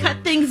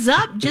cut things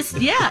up.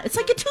 It's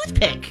like a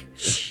toothpick.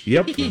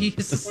 Yep, you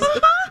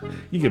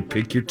can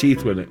pick your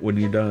teeth when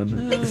you're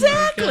done.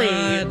 Exactly.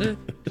 God.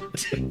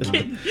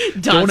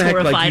 Don's Don't act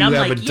horrified. like you I'm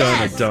haven't like, done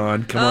yes. it,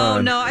 Don. Come Oh,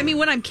 on. no. I mean,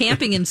 when I'm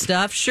camping and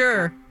stuff,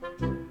 sure.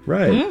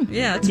 Right.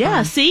 Yeah, it's Yeah,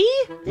 fun.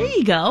 see? There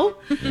you go.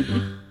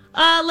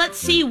 Let's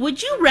see.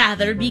 Would you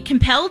rather be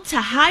compelled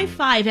to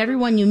high-five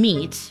everyone you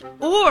meet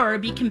or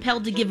be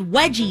compelled to give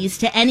wedgies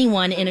to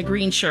anyone in a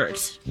green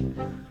shirt?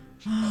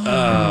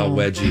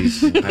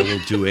 Wedgies. I will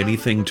do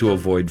anything to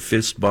avoid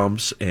fist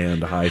bumps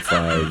and high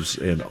fives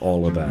and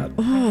all of that.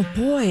 Oh,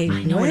 boy.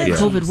 I know in a Yeah.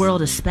 COVID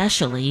world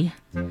especially.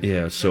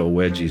 Yeah, so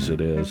wedgies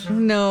it is.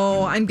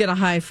 No, I'm going to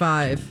high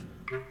five.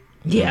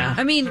 Yeah.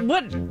 I mean,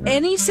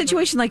 any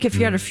situation, like if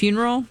you're at a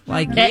funeral,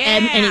 like,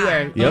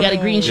 Anywhere. You Yep. got a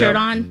green shirt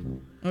Yep.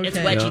 on? It's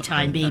Okay. wedgie Yeah.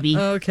 time, baby.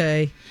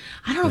 Okay.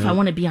 I don't know if I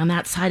want to be on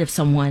that side of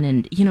someone,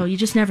 and you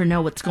just never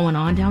know what's going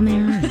on down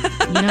there.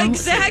 You know?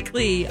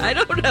 Exactly. I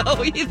don't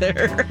know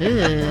either.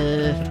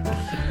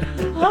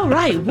 All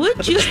right,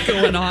 would you? What's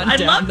going on I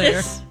down love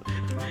there?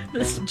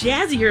 this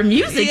jazzier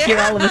music here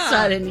all of a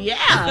sudden.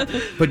 Yeah.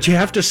 But you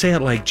have to say it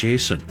like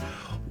Jason.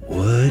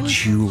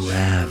 Would you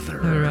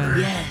rather?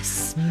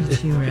 Yes.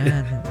 Would you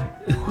rather?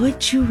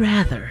 Would you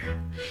rather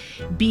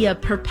be in a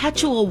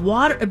perpetual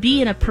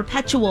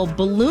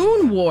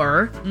balloon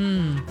war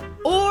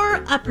or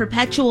a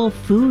perpetual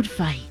food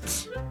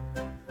fight?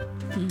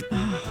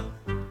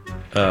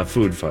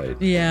 Food fight.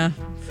 Yeah,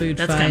 food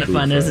That's fight. kind of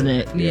fun, fight. isn't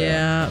it?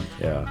 Yeah.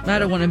 Yeah. I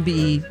don't want to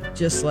be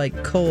just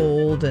like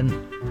cold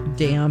and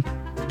damp.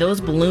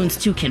 Those balloons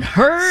too can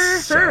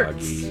hurt.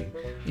 Soggy,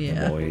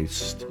 Yeah.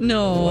 moist.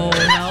 No,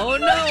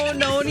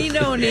 noni.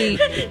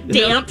 Damp.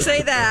 Don't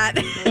say that.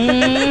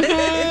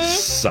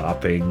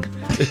 Sopping.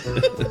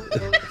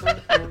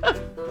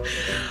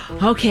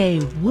 Okay,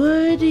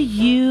 would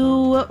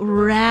you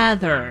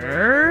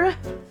rather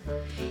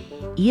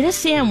eat a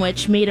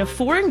sandwich made of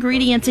 4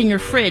 ingredients in your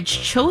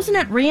fridge chosen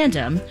at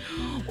random,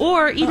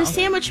 or eat a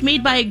sandwich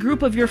made by a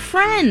group of your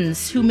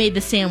friends who made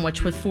the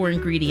sandwich with 4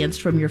 ingredients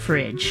from your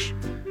fridge?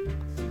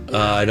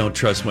 I don't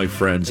trust my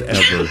friends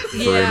ever for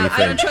Yeah, I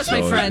anything. don't trust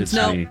my so friends. it's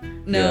No. me.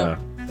 No. Yeah.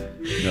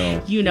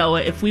 No. You know,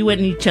 if we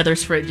went in each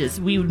other's fridges,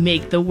 we would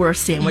make the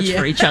worst sandwich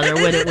for each other,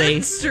 wouldn't we?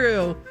 It's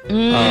true.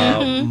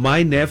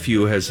 My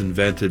nephew has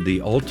invented the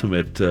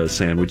ultimate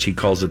sandwich. He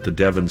calls it the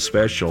Devon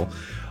Special,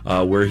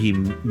 where he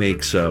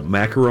makes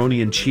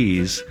macaroni and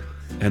cheese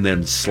and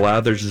then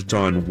slathers it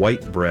on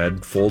white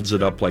bread, folds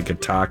it up like a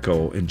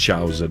taco, and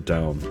chows it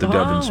down. The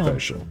Devon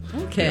Special.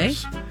 Okay.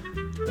 Yes.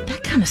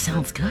 That kind of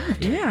sounds good.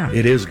 Yeah.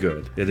 It is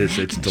good. It is.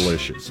 It's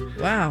delicious.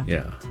 Wow.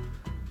 Yeah.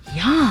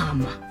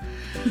 Yum.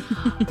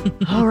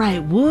 All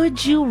right,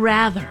 would you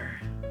rather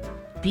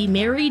be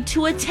married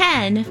to a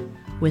 10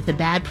 with a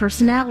bad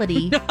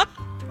personality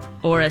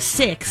or a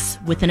 6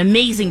 with an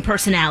amazing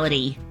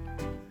personality?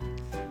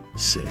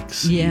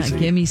 6. Yeah, Easy.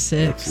 give me That's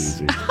 6.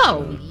 easy.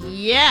 Oh,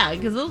 yeah,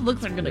 because those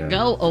looks are going to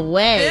go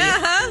away.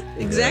 Yeah,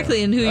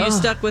 exactly. And who you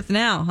stuck with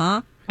now,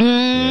 huh?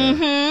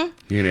 Mm-hmm.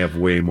 You're going to have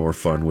way more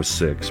fun with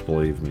 6,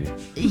 believe me.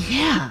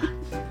 Yeah.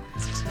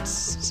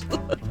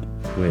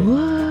 Wait.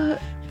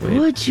 What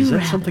would you Is that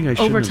rather? something I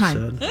shouldn't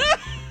Overtime. have said?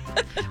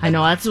 I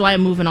know, that's why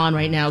I'm moving on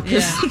right now. Yeah,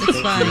 it's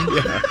fine.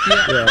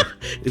 Yeah.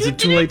 Is it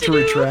too late to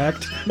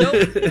retract? Nope.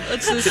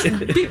 Let's just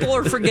people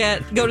or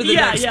forget. Go to the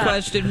next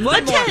question.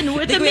 One a 10 more.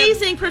 with I think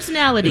amazing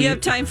personality. We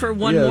have time for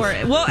one Yes.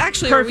 more. Well,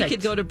 actually, or we Perfect.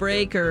 could go to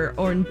break or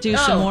do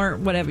some more,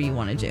 whatever you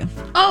want to do.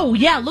 Oh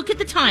yeah, look at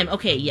the time.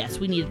 Okay, yes,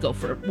 we need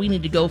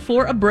to go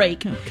for a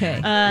break.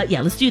 Okay.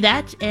 Yeah, let's do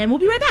that, and we'll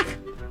be right back.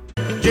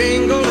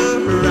 Jingle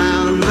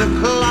around the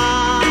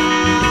clock.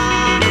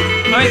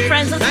 All right,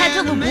 friends, let's head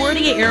to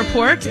LaGuardia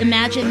Airport.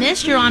 Imagine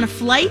this: you're on a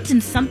flight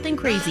and something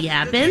crazy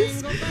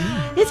happens.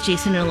 It's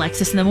Jason and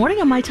Alexis in the morning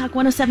on My Talk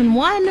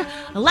 107.1.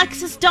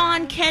 Alexis,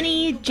 Dawn,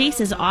 Kenny, Jace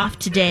is off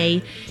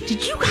today.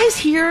 Did you guys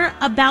hear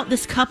about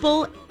this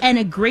couple and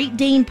a Great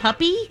Dane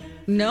puppy?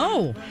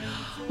 No.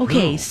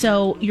 Okay,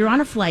 so you're on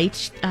a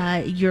flight.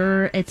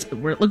 We're at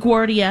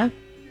LaGuardia,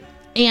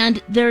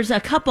 and there's a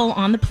couple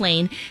on the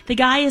plane. The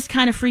guy is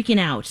kind of freaking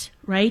out,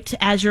 right?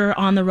 As you're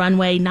on the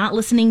runway, not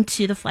listening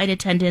to the flight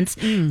attendants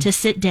to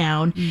sit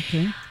down.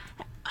 Okay.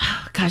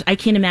 Gosh, I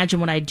can't imagine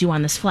what I'd do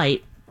on this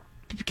flight.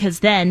 Because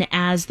then,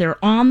 as they're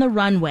on the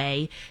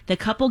runway, the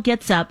couple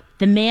gets up.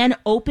 The man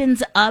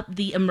opens up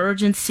the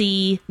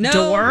emergency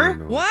door.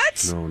 No.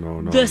 What?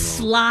 No. The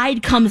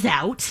slide comes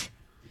out.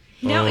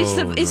 Now,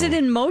 is it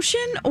in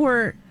motion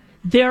or?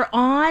 They're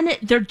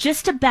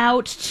just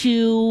about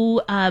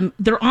to,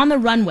 they're on the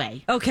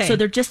runway. Okay. So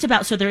they're at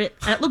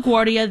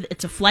LaGuardia.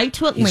 It's a flight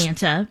to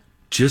Atlanta.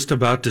 Just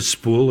about to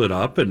spool it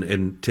up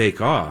and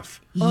take off.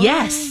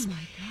 Yes.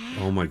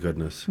 Oh, my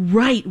goodness.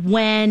 Right.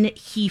 When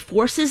he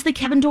forces the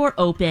cabin door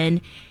open,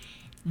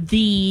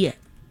 the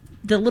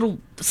little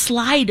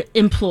slide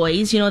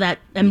employees, that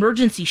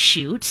emergency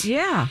chute,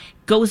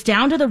 goes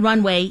down to the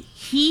runway.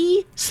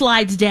 He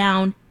slides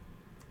down.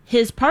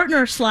 His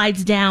partner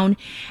slides down,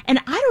 and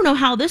I don't know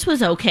how this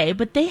was okay,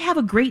 but they have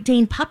a Great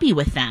Dane puppy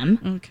with them.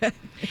 Okay.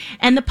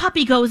 And the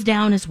puppy goes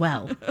down as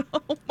well.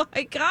 Oh,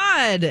 my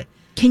God.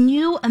 Can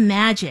you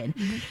imagine?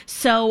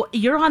 So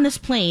you're on this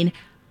plane.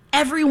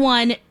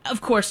 Everyone,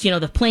 of course,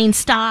 the plane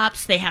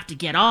stops. They have to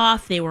get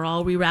off. They were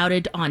all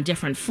rerouted on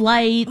different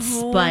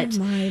flights. But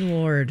my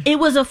Lord. it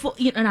was a full,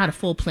 not a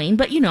full plane,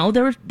 but,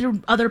 there were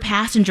other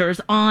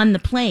passengers on the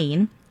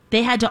plane.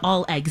 They had to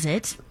all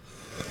exit.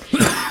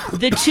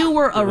 The two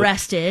were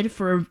arrested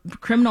for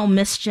criminal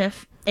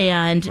mischief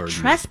and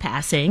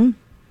trespassing.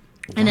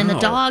 And then the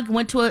dog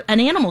went to an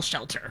animal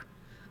shelter.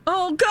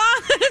 Oh,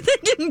 God. They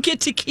didn't get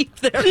to keep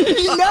their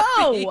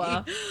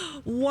No.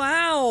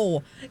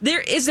 Wow.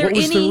 Is there What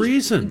was any the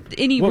reason?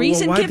 Any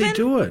reason why'd given? they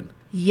do it?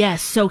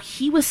 Yes. So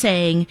he was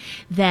saying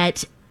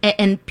that,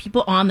 and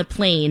people on the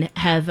plane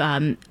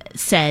have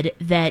said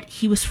that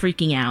he was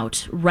freaking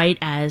out right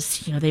as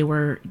they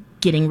were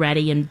getting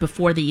ready and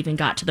before they even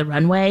got to the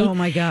runway. Oh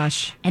my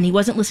gosh. And he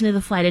wasn't listening to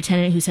the flight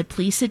attendant who said,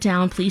 please sit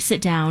down, please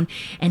sit down.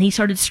 And he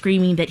started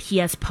screaming that he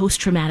has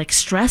post-traumatic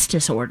stress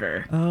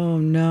disorder. Oh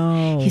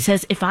no. He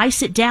says, if I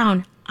sit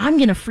down, I'm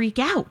going to freak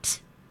out.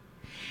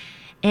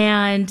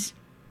 And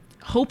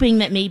hoping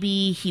that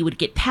maybe he would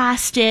get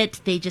past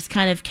it, they just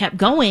kind of kept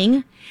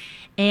going.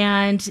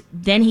 And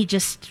then he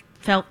just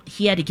felt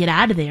he had to get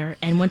out of there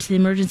and went to the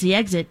emergency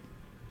exit,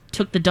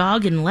 took the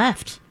dog and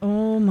left.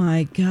 Oh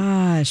my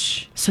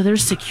gosh. So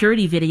there's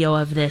security video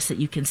of this that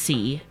you can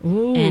see.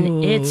 Ooh.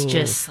 And it's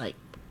just like,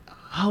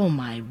 oh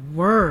my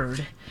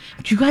word.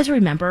 Do you guys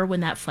remember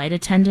when that flight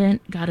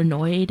attendant got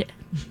annoyed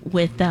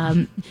with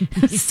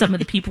some of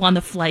the people on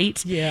the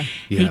flight? Yeah.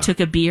 He took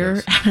a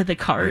beer out of the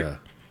cart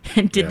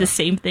and did the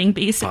same thing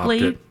basically.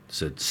 Popped it,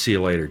 said, see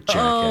you later,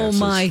 Oh jackasses.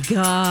 my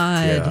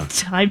God. Yeah.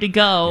 Time to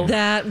go.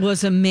 That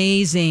was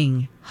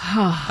amazing.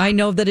 I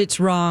know that it's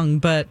wrong,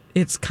 but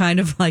it's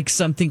kind of like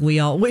something we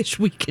all wish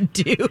we could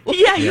do.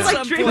 Yeah, you Yeah. like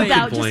Some dream point.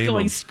 about Who could just blame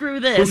going, him? screw Who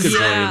this. could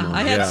Yeah, blame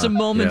I him? had Yeah, some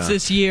moments yeah.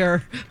 this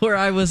year where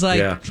I was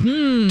like,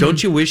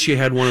 Don't you wish you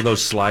had one of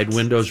those slide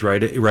windows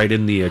right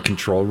in the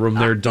control room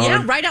there, Dawn? yeah,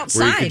 right Where you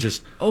outside. could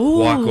just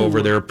walk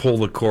over there, pull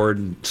the cord,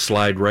 and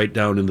slide right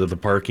down into the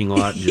parking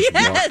lot and just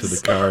walk to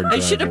the car. And I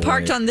drive should have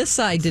parked away. on this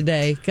side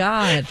today.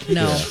 God,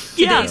 no.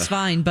 Yeah. Today's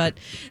fine, but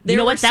You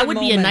know were what? That some would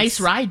be a nice moments.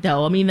 ride,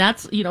 though. I mean,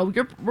 that's,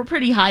 we're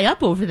pretty high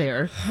up over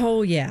there.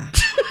 Oh, yeah.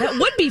 That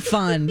would be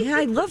fun. Yeah,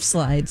 I love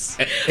slides.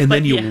 And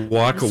then you yeah,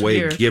 walk it's away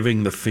weird.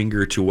 giving the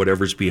finger to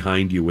whatever's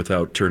behind you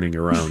without turning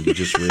around. You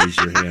just raise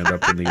your hand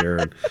up in the air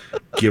and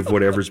give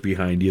whatever's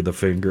behind you the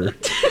finger.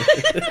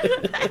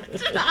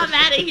 I'm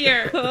out of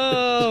here.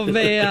 Oh,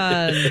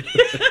 man.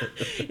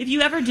 If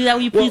you ever do that,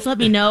 will you please let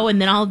me know,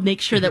 and then I'll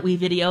make sure that we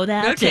video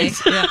that. Okay.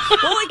 Yeah.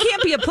 Well, it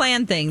can't be a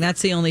planned thing.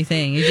 That's the only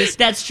thing.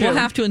 That's true. We'll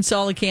have to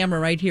install a camera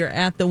right here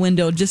at the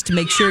window just to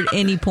make sure at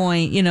any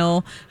point,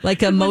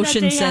 like a When that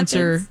motion day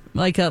sensor,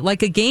 happens.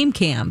 like a game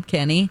cam,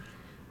 Kenny.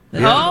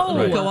 Oh.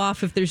 It'll go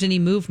off if there's any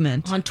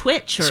movement. On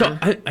Twitch or... So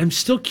I'm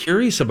still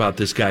curious about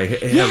this guy.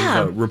 Have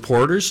Yeah.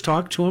 reporters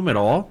talked to him at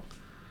all?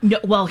 No,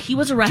 well, he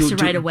was arrested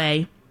Do- right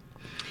away.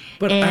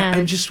 But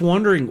I'm just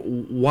wondering,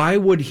 why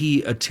would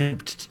he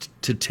attempt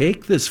to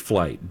take this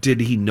flight? Did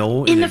he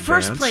know in the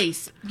first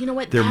place? You know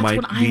what? There That's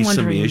might what I'm be some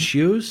wondering.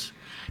 issues.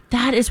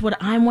 That is what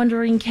I'm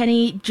wondering,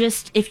 Kenny.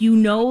 Just if you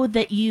know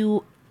that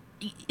you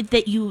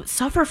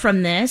suffer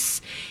from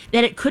this,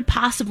 that it could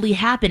possibly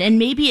happen, and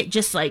maybe it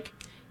just like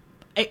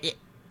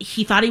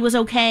he thought he was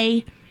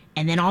okay,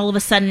 and then all of a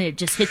sudden it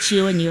just hits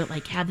you, and you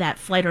like have that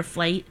fight or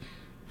flight.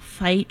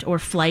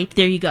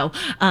 There you go.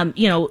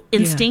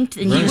 Instinct,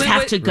 and you just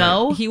have to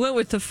go. Right. He went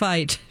with the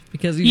fight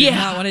because he did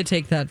not want to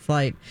take that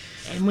flight.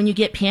 And when you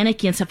get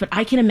panicky and stuff, but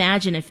I can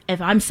imagine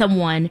if I'm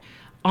someone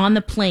on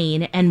the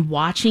plane and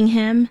watching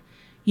him,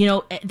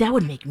 that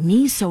would make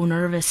me so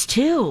nervous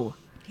too.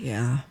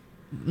 Yeah.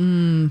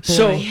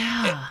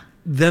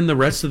 Then the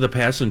rest of the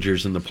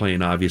passengers in the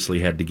plane obviously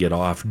had to get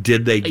off.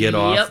 Did they get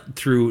off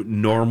through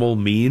normal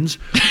means?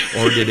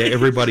 Or did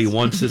everybody,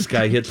 once this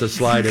guy hit the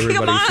slide,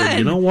 everybody said,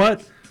 you know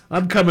what?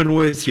 I'm coming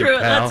with you, Screw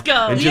it, pal. let's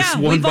go. And just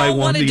one we've by all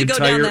one, wanted the to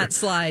entire, go down that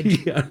slide.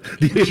 Yeah,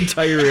 the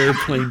entire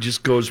airplane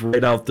just goes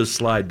right out the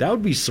slide. That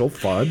would be so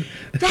fun.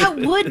 That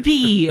would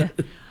be.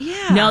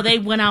 Yeah. No, they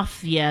went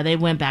off. Yeah, they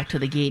went back to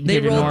the gate. And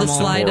They did rolled a normal, the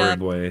slide up.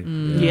 Way.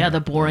 Yeah,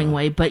 the boring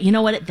way. But you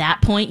know what? At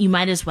that point, you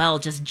might as well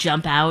just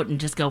jump out and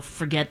just go,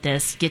 forget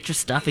this, get your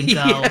stuff and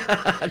go.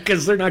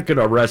 Because they're not going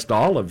to arrest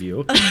all of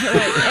you.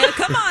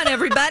 Come on,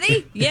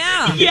 everybody.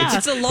 Yeah.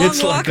 It's a long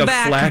It's walk like a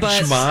back.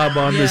 flash mob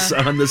on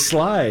the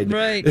slide.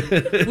 Right.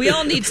 We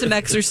all need some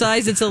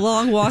exercise. It's a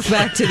long walk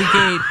back to the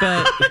gate,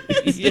 but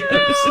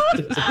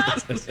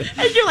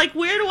And you're like,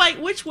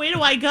 which way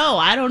do I go?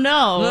 I don't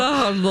know.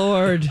 oh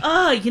Lord.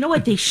 You know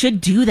what? They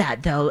should do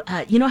that though.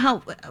 You know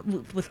how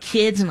with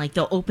kids and like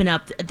they'll open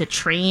up the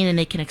train and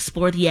they can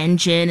explore the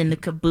engine and the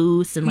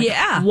caboose and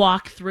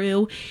walk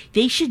through.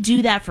 They should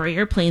do that for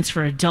airplanes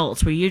for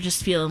adults where you're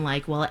just feeling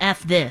like, well,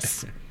 F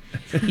this.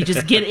 You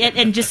just get it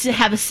and just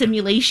have a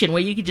simulation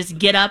where you can just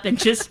get up and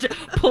just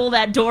pull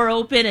that door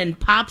open and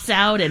pops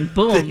out and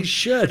boom. They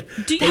should.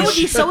 That would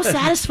be so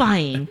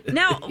satisfying.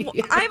 Now,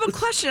 I have a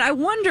question. I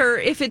wonder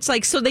if it's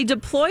like, so they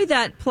deploy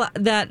that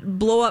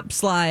blow up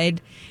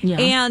slide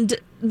and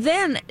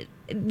then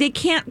they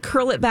can't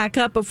curl it back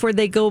up before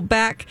they go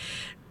back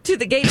to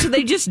the gate, so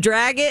they just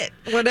drag it.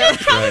 Whatever.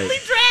 It's probably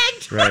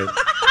dragged.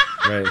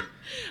 Right.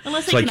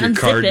 Unless It's they like can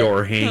your car unzip it.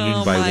 door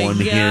hanging by my one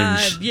God,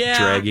 hinge, yeah.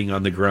 dragging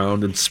on the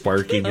ground and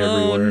sparking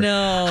Oh everywhere.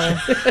 no!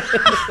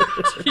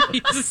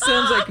 Jesus,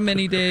 sounds like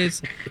many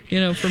days,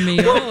 for me.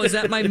 Oh, is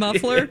that my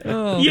muffler?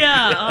 Oh,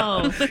 Yeah.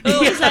 Oh,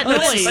 what is that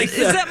noise? like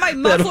Is that my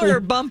muffler or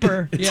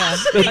bumper? Yeah.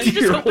 That's just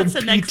your hope old it's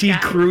the next PT guy.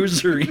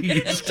 Cruiser you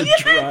used to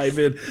drive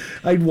in.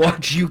 I'd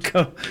watch you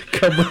come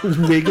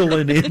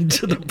wiggling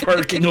into the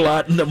parking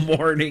lot in the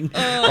morning,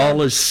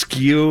 all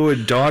askew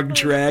and dog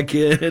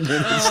dragging, and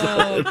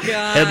Oh God!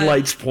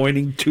 headlights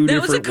pointing two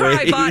That was a different car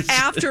ways. I bought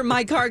after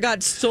my car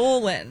got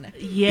stolen.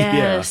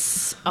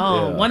 Yes. Yeah.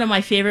 Oh, Yeah. one of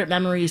my favorite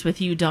memories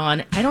with you,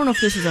 Dawn. I don't know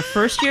if this is the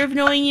first year of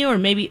knowing you or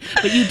maybe,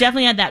 but you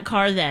definitely had that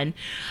car then.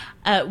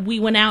 We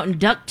went out and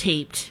duct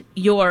taped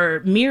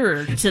your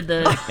mirror to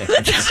the.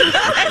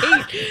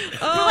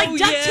 Oh, like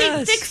duct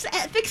tape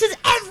fixes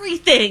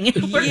everything.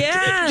 We're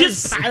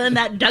just piling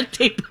that duct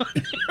tape on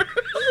there.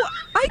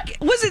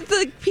 Was it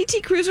the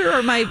PT Cruiser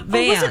or my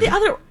van? Oh, was it the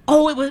other?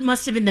 Oh, it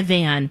must have been the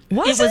van. It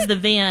was the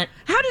van.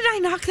 How did I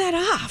knock that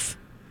off?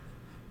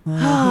 Who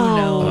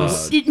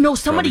knows? No,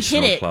 somebody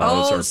hit it.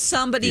 Oh,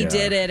 somebody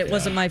did it. It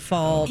wasn't my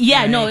fault.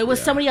 Yeah, right? no, it was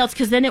somebody else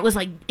because then it was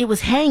like it was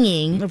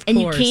hanging, Of and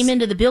you course. came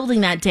into the building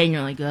that day, and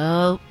you're like,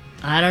 oh,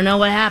 I don't know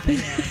what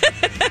happened.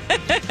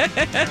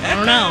 I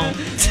don't know.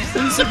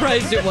 I'm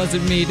surprised it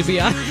wasn't me, to be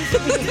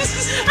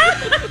honest.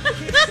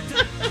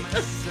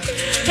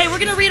 Hey, we're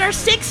gonna read our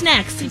sticks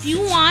next. If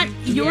you want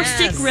your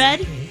stick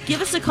read,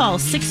 give us a call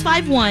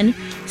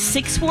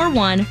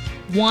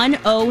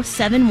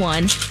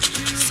 651-641-1071.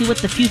 See what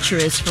the future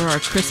is for our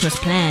Christmas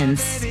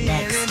plans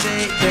next.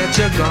 That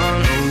you're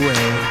gone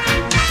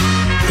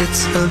away.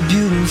 It's a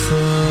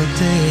beautiful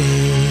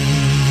day.